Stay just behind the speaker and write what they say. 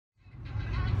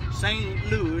St.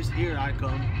 Louis, here I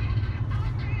come.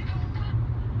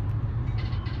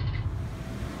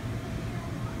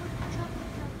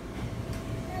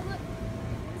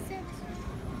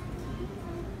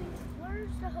 Where's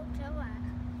the hotel at?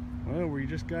 Well, we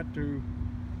just got to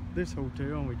this hotel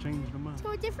and we changed them up. To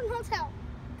a different hotel.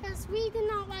 Because we did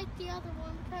not like the other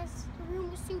one because the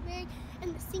room was too big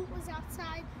and the sink was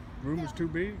outside. The room was too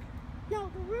big?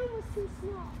 No, the room was too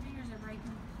small.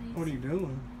 What are you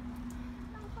doing?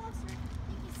 Come closer.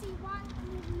 You can see why I'm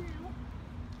moving out.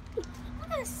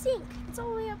 Look at the sink. It's all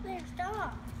the way up there.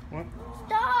 Stop. What?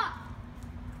 Stop.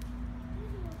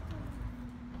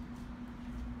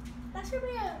 That should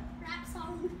be a rap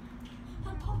song.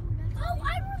 Oh,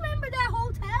 I remember that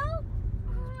hotel.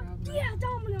 Yeah,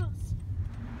 Domino's.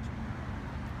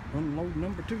 Unload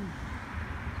number 2.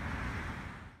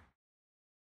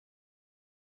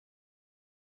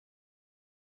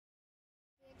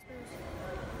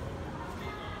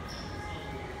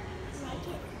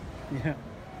 Yeah.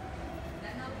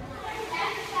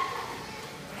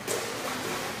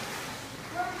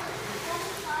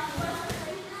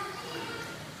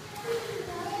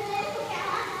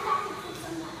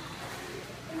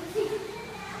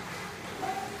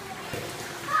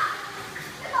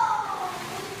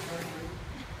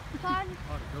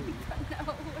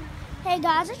 Hey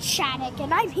guys, it's Shattuck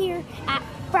and I'm here at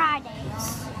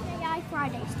Fridays. AI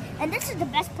Fridays. And this is the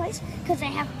best place because they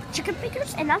have chicken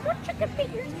fingers and I want chicken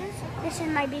fingers. This is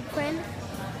my big friend.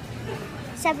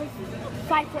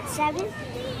 5'7"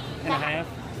 And a half.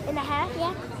 And a half,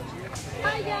 yeah.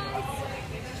 Hi guys.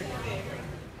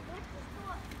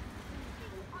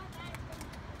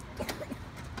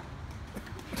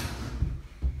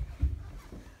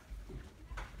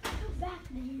 Back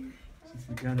there. Since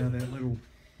we got out of that little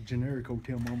generic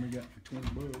hotel Mama got for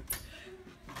 $20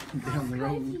 down the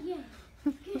road.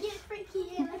 Get freaky,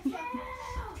 yeah. Let's go.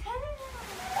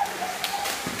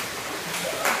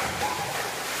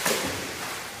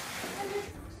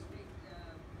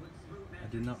 I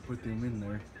did not put them in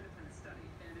there.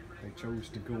 They chose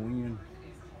to go in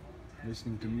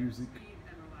listening to music,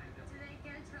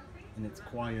 and it's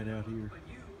quiet out here.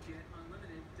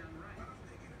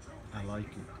 I like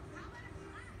it.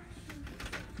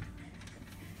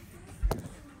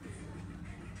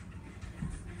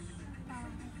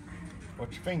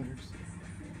 Watch your fingers.